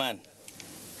Suleiman,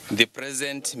 the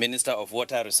present Minister of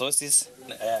Water Resources,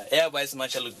 Air Vice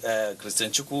Marshal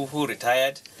Christian Chukwu, who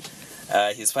retired.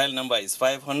 His file number is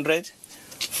 500.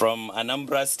 From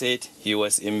Anambra State, he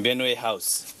was in Benue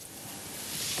House.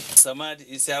 Samad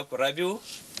Isiaku Rabiu,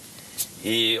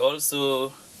 he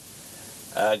also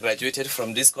graduated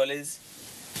from this college.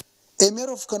 Emir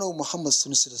of Kano Muhammad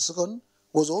Sanusi II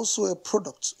was also a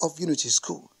product of Unity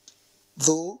School,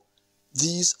 though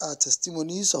these are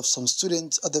testimonies of some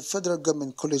students at the Federal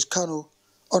Government College Kano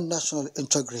on national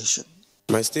integration.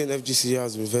 My stay in FGC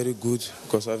has been very good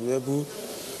because I've been able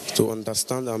to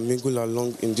understand and mingle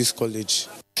along in this college.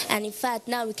 And in fact,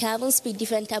 now we can even speak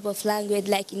different type of language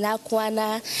like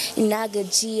Inakwana,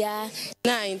 Inagajia.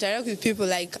 Now I interact with people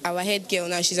like our head girl,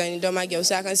 now she's an Idoma girl,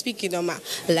 so I can speak Idoma,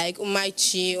 like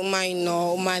Umaichi,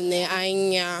 Umaino, Umane,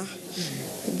 Anya.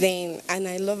 And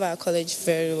I love our college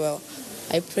very well.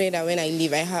 I pray that when I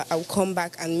leave, I'll come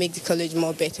back and make the college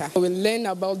more better. We'll learn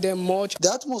about them more.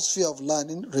 The atmosphere of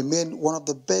learning remained one of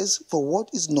the best for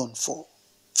what it's known for.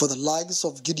 For the likes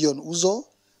of Gideon Uzo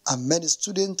and many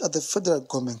students at the Federal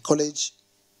Government College,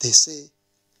 they say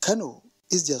Kano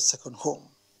is their second home.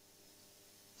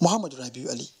 Muhammad Rabiu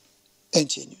Ali,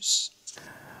 NTA News.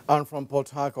 And from Port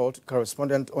Harcourt,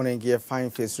 correspondent Onengia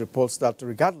Fineface reports that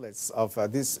regardless of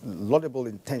this laudable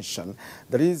intention,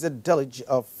 there is a deluge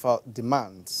of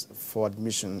demands for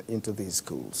admission into these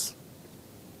schools.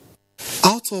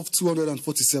 Out of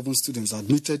 247 students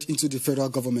admitted into the Federal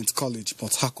Government College,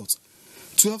 Port Harcourt,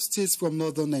 12 states from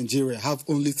northern Nigeria have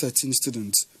only 13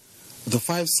 students. The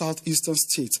 5 southeastern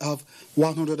states have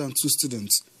 102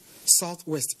 students.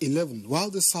 Southwest 11,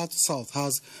 while the South-South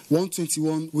has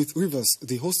 121, with Rivers,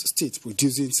 the host state,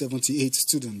 producing 78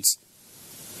 students.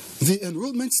 The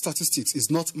enrollment statistics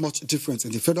is not much different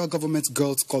in the Federal Government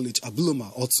Girls College,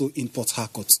 Abuloma, also in Port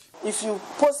Harcourt. If you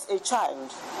post a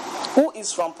child who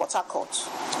is from Port Harcourt,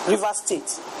 Rivers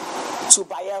State, to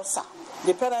Bayelsa,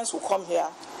 the parents will come here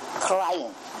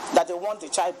crying that they want the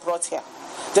child brought here.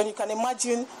 Then you can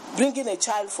imagine bringing a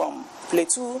child from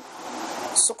Plateau,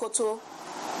 Sokoto.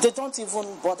 They don't even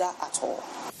bother at all.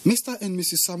 Mr. and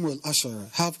Mrs. Samuel Asher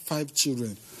have 5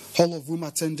 children, all of whom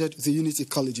attended the Unity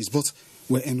colleges, but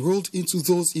were enrolled into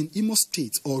those in Imo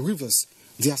State or Rivers,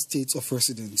 their states of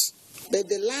residence. But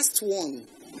the last one,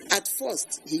 at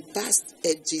first, he passed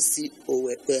FGC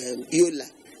or Yola.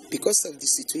 Because of the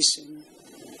situation,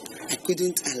 I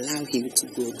couldn't allow him to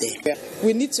go there.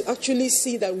 We need to actually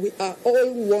see that we are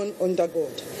all one under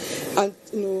God and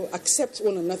accept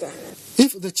one another.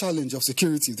 If the challenge of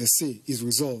security, they say, is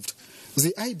resolved,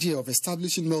 the idea of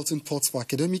establishing melting pots for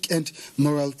academic and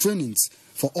moral trainings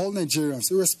for all Nigerians,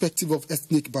 irrespective of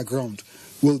ethnic background,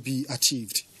 will be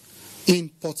achieved. In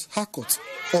Port Harcourt,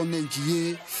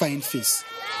 Onengie Fineface,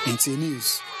 NTA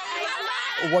News.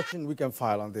 watching Weekend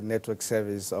File on the network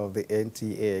service of the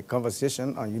NTA.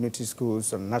 Conversation on Unity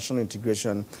Schools and national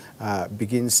integration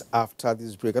begins after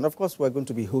this break. And of course, we're going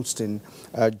to be hosting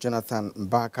Jonathan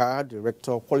Mbaka,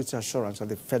 Director of Quality Assurance at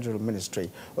the Federal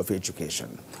Ministry of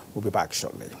Education. We'll be back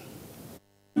shortly.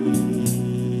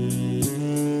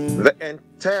 The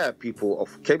entire people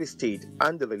of Kebbi State,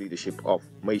 under the leadership of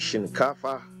Maishin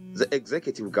Kafa, the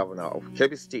executive governor of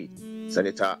Kebbi State,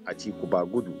 Senator Atiku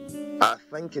Bagudu, are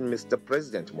thanking Mr.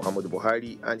 President Muhammadu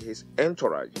Buhari and his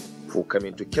entourage for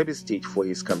coming to Kebbi State for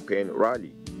his campaign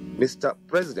rally. Mr.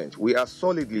 President, we are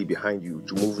solidly behind you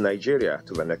to move Nigeria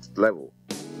to the next level.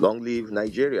 Long live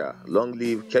Nigeria, long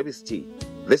live Kebbi State.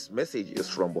 This message is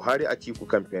from Buhari Atiku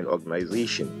Campaign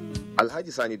Organization.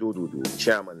 Alhaji Sani Dododo,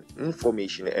 Chairman,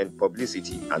 Information and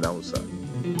Publicity Announcer.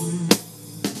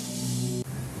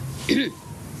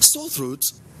 Sore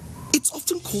throat, it's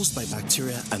often caused by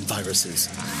bacteria and viruses.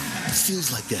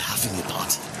 Feels like they're having a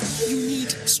party. You need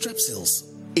Strepsils.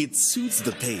 It soothes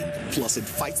the pain, plus it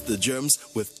fights the germs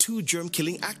with 2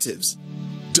 germ-killing actives.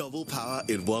 Double power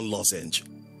in 1 lozenge.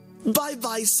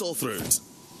 Bye-bye sore throat.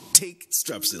 Take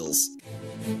Strepsils.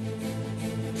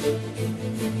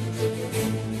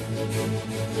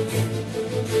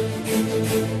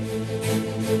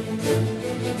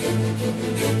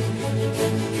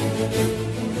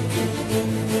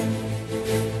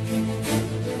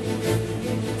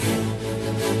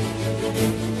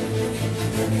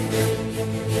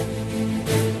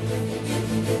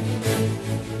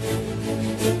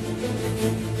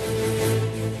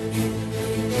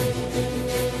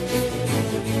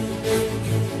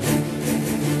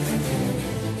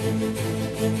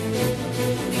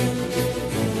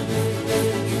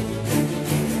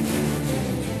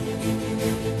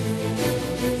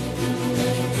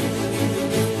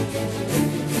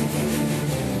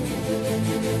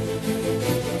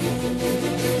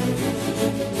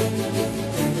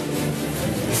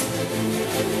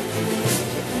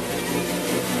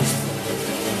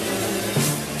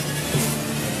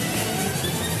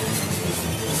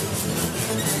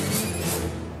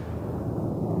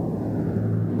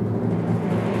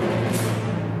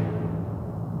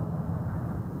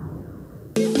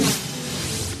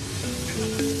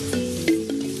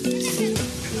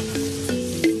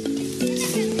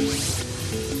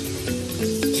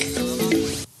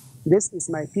 This is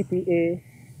my PPA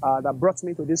that brought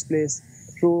me to this place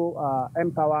through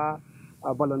Empower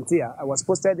Volunteer. I was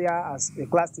posted there as a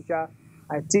class teacher.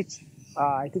 I teach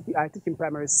in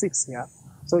primary 6 here.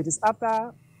 So it is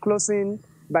after closing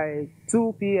by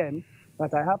 2 p.m.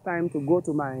 that I have time to go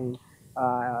to my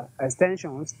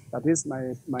extensions, that is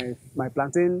my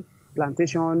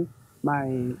plantation,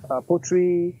 my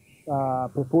poultry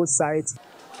proposed site.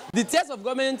 The tiers of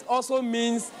government also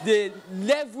means the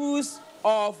levels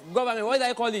of government. What do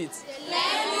I call it?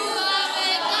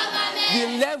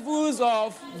 The levels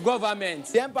of government.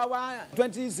 The Empower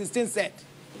 2016 said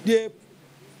they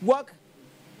work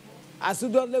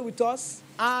assiduously with us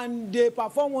and they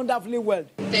perform wonderfully well.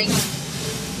 Thank you.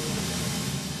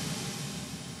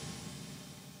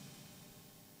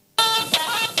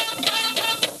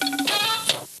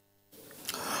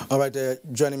 All right,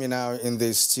 joining me now in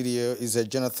the studio is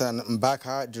Jonathan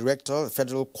Mbaka, Director of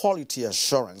Federal Quality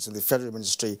Assurance in the Federal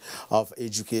Ministry of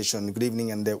Education. Good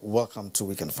evening and welcome to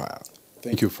Weekend File.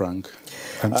 Thank you, Frank.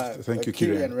 And thank you,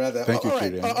 Kirian. Thank you,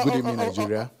 Kirian. Good evening,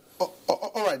 Nigeria.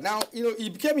 All right, now,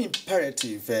 it became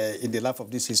imperative in the life of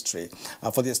this history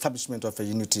for the establishment of a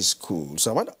unity school.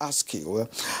 So I want to ask you,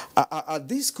 are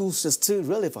these schools still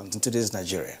relevant in today's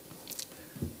Nigeria?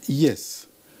 Yes.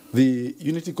 The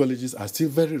unity colleges are still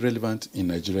very relevant in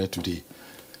Nigeria today.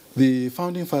 The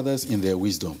founding fathers, in their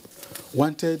wisdom,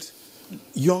 wanted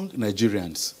young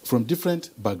Nigerians from different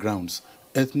backgrounds,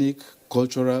 ethnic,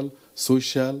 cultural,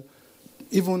 social,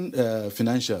 even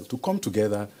financial, to come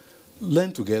together,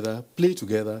 learn together, play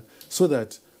together, so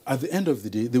that at the end of the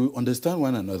day, they will understand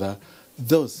one another,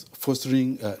 thus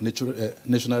fostering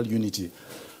national unity.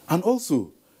 And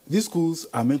also, these schools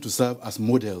are meant to serve as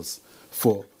models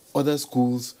for other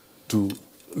schools to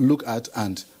look at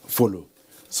and follow.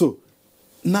 So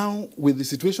now, with the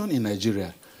situation in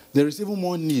Nigeria, there is even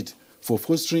more need for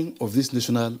fostering of this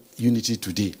national unity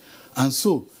today. And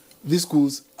so these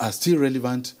schools are still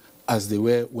relevant as they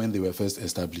were when they were first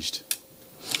established.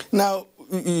 Now,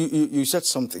 you said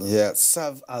something here,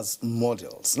 serve as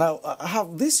models. Now,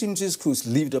 have these unity schools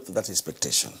lived up to that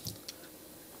expectation?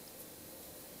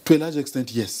 To a large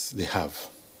extent, yes, they have.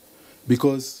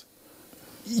 Because,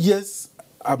 yes,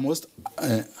 I must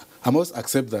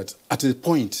accept that at a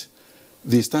point,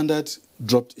 the standard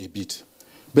dropped a bit.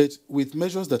 But with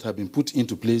measures that have been put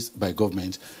into place by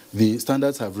government, the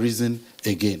standards have risen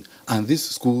again. And these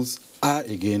schools are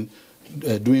again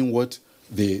doing what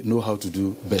they know how to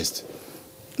do best.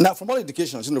 Now, from all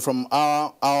indications, from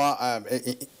our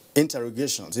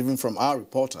interrogations, even from our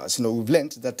reporters, we've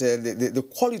learned that the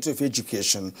quality of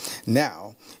education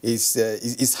now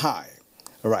is high.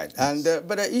 Right, and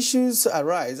but issues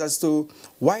arise as to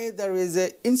why there is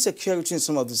insecurity in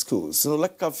some of the schools,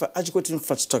 lack of adequate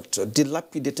infrastructure,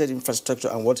 dilapidated infrastructure,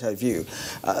 and what have you.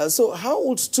 So how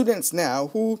would students now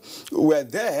who were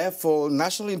there for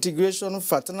national integration,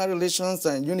 fraternal relations,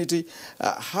 and unity,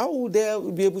 how would they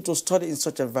be able to study in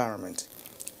such an environment?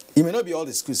 It may not be all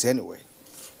the schools anyway.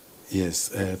 Yes,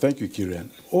 thank you,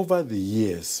 Kieran. Over the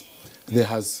years, there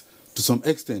has, to some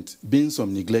extent, been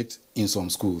some neglect in some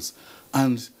schools.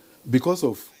 And because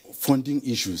of funding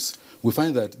issues, we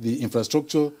find that the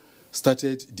infrastructure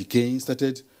started decaying,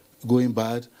 started going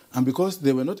bad. And because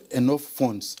there were not enough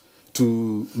funds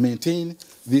to maintain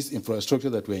this infrastructure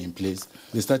that were in place,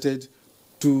 they started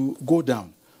to go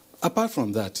down. Apart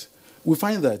from that, we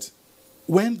find that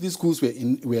when these schools were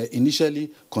initially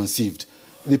conceived,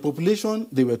 the population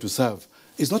they were to serve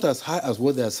is not as high as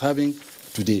what they are serving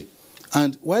today.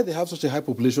 And why they have such a high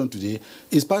population today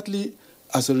is partly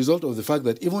as a result of the fact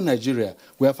that even Nigeria,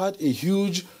 we have had a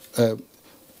huge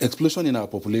explosion in our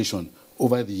population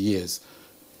over the years.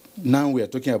 Now we are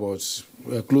talking about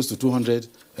close to 200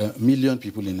 million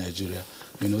people in Nigeria.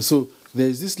 So there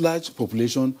is this large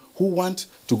population who want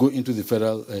to go into the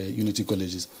federal unity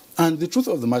colleges. And the truth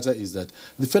of the matter is that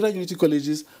the federal unity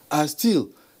colleges are still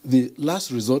the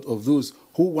last resort of those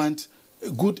who want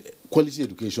good quality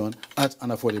education at an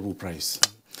affordable price.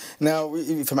 Now,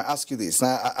 if I may ask you this,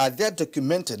 now, are there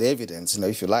documented evidence,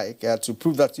 if you like, to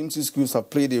prove that unity schools have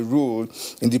played a role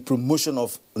in the promotion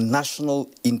of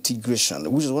national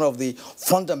integration, which is one of the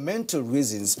fundamental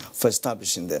reasons for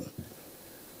establishing them?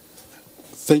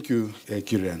 Thank you,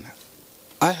 Kieran.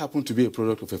 I happen to be a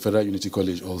product of a federal unity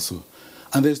college also.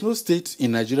 And there's no state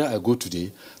in Nigeria I go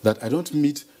today that I don't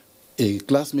meet a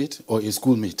classmate or a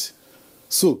schoolmate.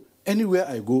 So anywhere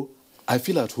I go, I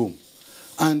feel at home.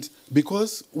 And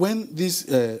because when these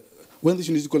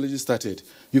unity colleges started,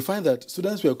 you find that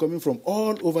students were coming from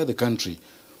all over the country.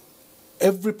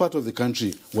 Every part of the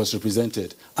country was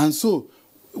represented. And so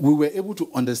we were able to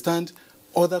understand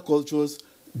other cultures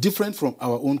different from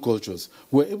our own cultures.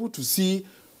 We were able to see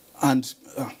and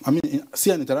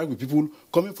interact with people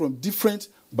coming from different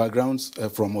backgrounds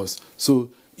from us. So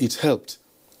it helped.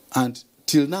 And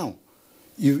till now,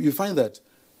 you find that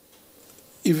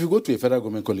if you go to a federal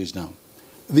government college now,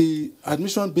 the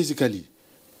admission basically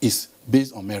is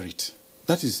based on merit.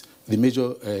 That is the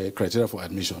major criteria for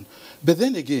admission. But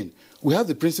then again, we have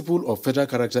the principle of federal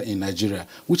character in Nigeria,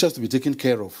 which has to be taken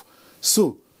care of.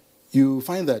 So you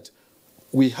find that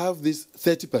we have this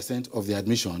 30% of the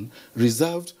admission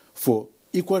reserved for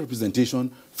equal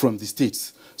representation from the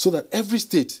states, so that every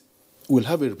state will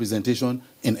have a representation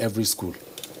in every school.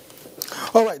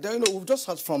 All right, now, we've just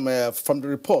heard from the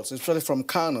reports, especially from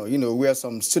Kano, where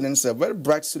some students, very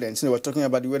bright students, were talking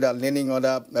about the way they're learning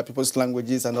other people's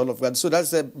languages and all of that. So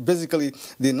that's basically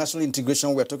the national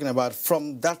integration we're talking about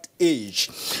from that age.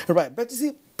 All right, but you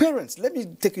see, parents, let me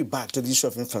take you back to the issue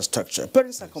of infrastructure.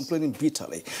 Parents are complaining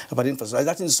bitterly about infrastructure,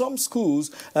 that in some schools,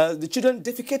 the children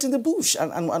defecate in the bush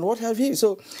and what have you.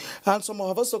 So, and some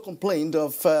have also complained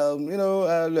of,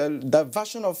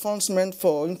 diversion of funds meant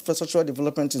for infrastructural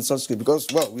development in such schools because,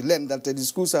 well, we learned that the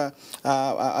schools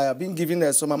are being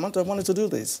given some amount of money to do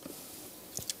this.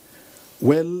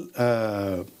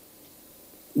 Well,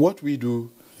 what we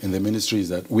do in the ministry is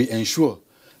that we ensure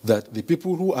that the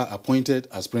people who are appointed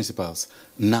as principals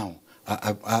now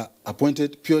are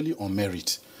appointed purely on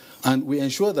merit. And we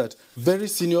ensure that very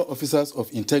senior officers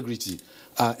of integrity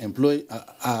are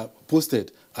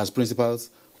posted as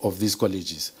principals of these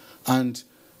colleges. And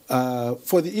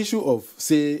for the issue of,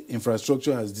 say,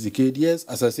 infrastructure has decayed, yes,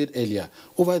 as I said earlier,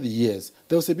 over the years,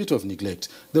 there was a bit of neglect.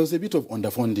 There was a bit of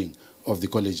underfunding of the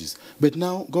colleges. But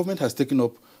now government has taken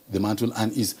up the mantle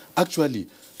and is actually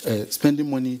spending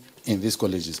money in these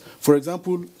colleges. For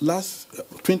example, last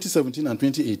 2017 and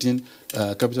 2018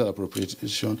 capital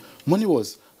appropriation, money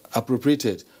was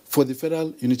appropriated for the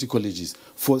federal unity colleges,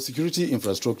 for security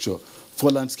infrastructure,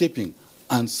 for landscaping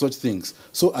and such things,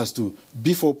 so as to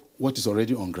beef up what is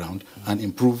already on ground and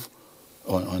improve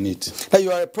on it. Hey,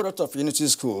 you are a product of Unity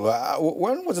School.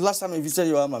 When was the last time you visited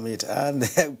your alma mater? And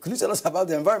could you tell us about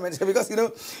the environment? Because,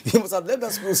 you must have left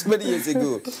that school so many years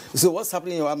ago. So what's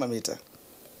happening in your alma mater?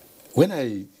 When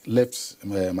I left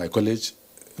my college,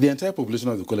 the entire population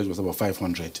of the college was about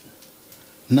 500.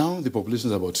 Now the population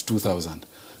is about 2,000.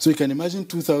 So you can imagine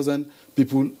 2,000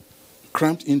 people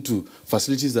cramped into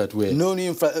facilities that were no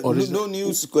new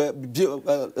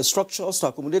structures to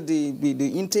accommodate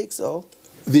the intakes, or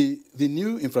the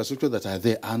new infrastructure that are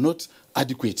there are not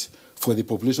adequate for the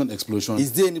population explosion.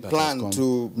 Is there any plan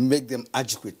to make them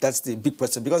adequate? That's the big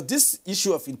question, because this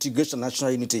issue of integration,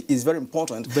 national unity is very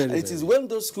important. And it is when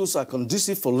those schools are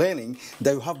conducive for learning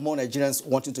that you have more Nigerians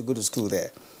wanting to go to school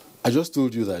there. I just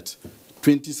told you that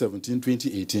 2017,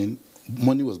 2018,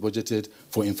 money was budgeted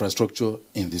for infrastructure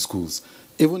in the schools.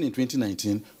 Even in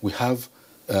 2019, we have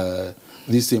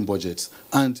these same budgets.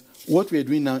 And what we are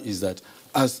doing now is that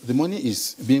as the money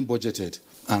is being budgeted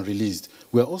and released,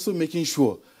 we are also making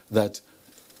sure that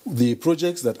the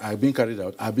projects that are being carried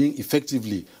out are being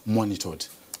effectively monitored.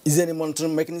 Is there any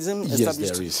monitoring mechanism established?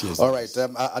 Yes, there is. Yes, all right.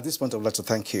 At this point, I would like to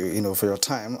thank you, for your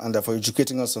time and for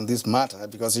educating us on this matter,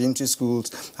 because unity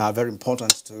schools are very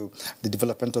important to the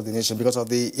development of the nation because of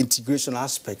the integration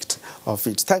aspect of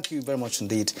it. Thank you very much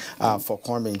indeed for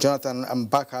coming. Jonathan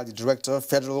Mbaka, the Director,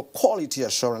 Federal Quality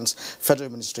Assurance,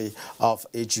 Federal Ministry of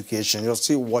Education. You're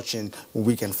still watching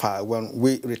Weekend File. When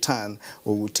we return,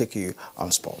 we will take you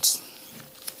on sports.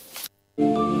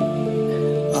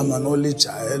 I'm an only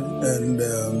child, and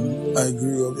I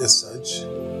grew up as such.